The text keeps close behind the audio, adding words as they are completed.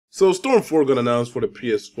So Storm 4 got announced for the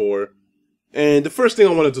PS4, and the first thing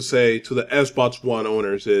I wanted to say to the Xbox One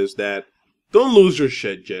owners is that don't lose your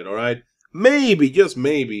shit yet, alright? Maybe, just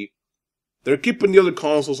maybe, they're keeping the other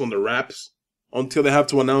consoles on the wraps until they have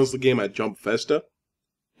to announce the game at Jump Festa,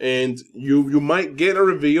 and you might get a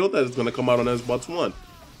reveal that is going to come out on Xbox One.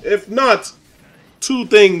 If not, two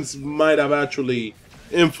things might have actually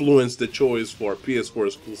influenced the choice for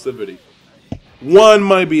PS4 exclusivity. One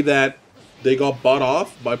might be that they got bought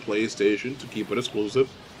off by PlayStation to keep it exclusive,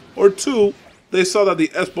 or two, they saw that the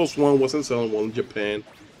Xbox One wasn't selling well in Japan,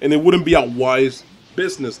 and it wouldn't be a wise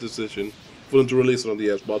business decision for them to release it on the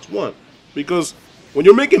Xbox One. Because when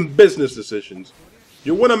you're making business decisions,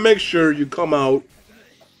 you want to make sure you come out,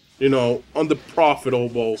 on the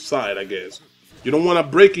profitable side, I guess. You don't want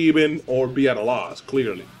to break even or be at a loss,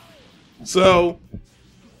 clearly. So,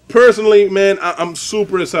 personally, man, I'm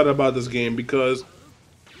super excited about this game because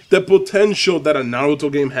the potential that a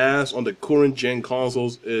Naruto game has on the current gen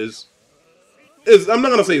consoles is I'm not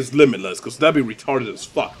gonna say it's limitless, because that'd be retarded as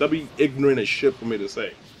fuck. That'd be ignorant as shit for me to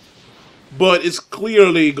say. But it's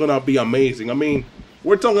clearly gonna be amazing. I mean,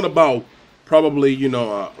 we're talking about probably,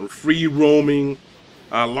 free roaming,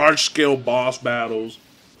 large-scale boss battles,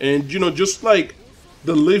 and, just like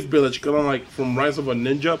the Leaf Village, kind of like from Rise of a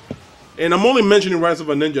Ninja. And I'm only mentioning Rise of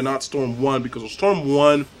a Ninja, not Storm 1, because with Storm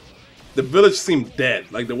 1, the village seemed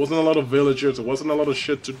dead. Like, there wasn't a lot of villagers, there wasn't a lot of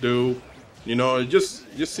shit to do. It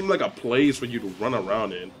just seemed like a place for you to run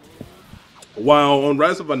around in. While on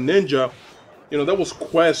Rise of a Ninja, there was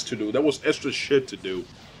quests to do, there was extra shit to do.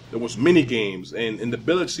 There was mini games, and the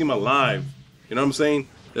village seemed alive. You know what I'm saying?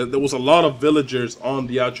 There was a lot of villagers on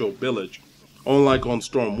the actual village, unlike on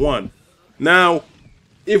Storm 1. Now,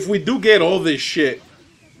 if we do get all this shit,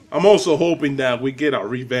 I'm also hoping that we get a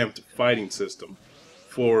revamped fighting system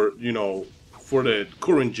for, for the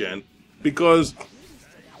current gen, because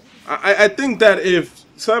I think that if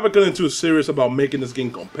Cyberpunk 2 is serious about making this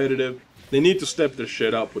game competitive, they need to step their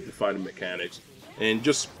shit up with the fighting mechanics and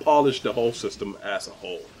just polish the whole system as a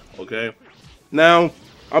whole, okay? Now,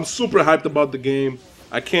 I'm super hyped about the game.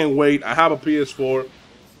 I can't wait. I have a PS4.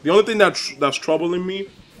 The only thing that's troubling me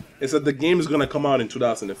is that the game is going to come out in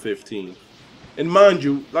 2015. And mind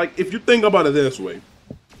you, like, if you think about it this way,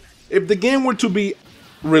 if the game were to be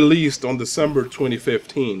released on December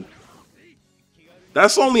 2015,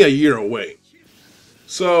 that's only a year away.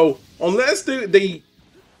 So, unless they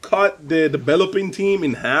cut the developing team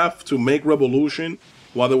in half to make Revolution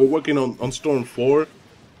while they were working on Storm 4,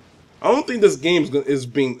 I don't think this game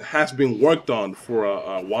has been worked on for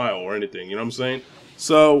a while or anything, you know what I'm saying?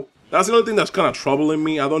 So, that's the only thing that's kind of troubling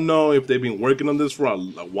me. I don't know if they've been working on this for a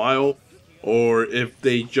while, or if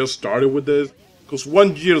they just started with this. Because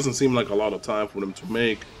 1 year doesn't seem like a lot of time for them to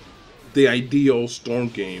make the ideal Storm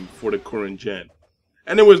game for the current gen.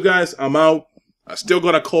 Anyways, guys, I'm out. I still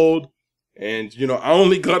got a cold. And, I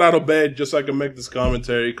only got out of bed just so I can make this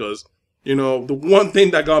commentary. Because, the one thing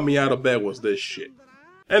that got me out of bed was this shit.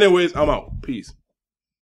 Anyways, I'm out. Peace.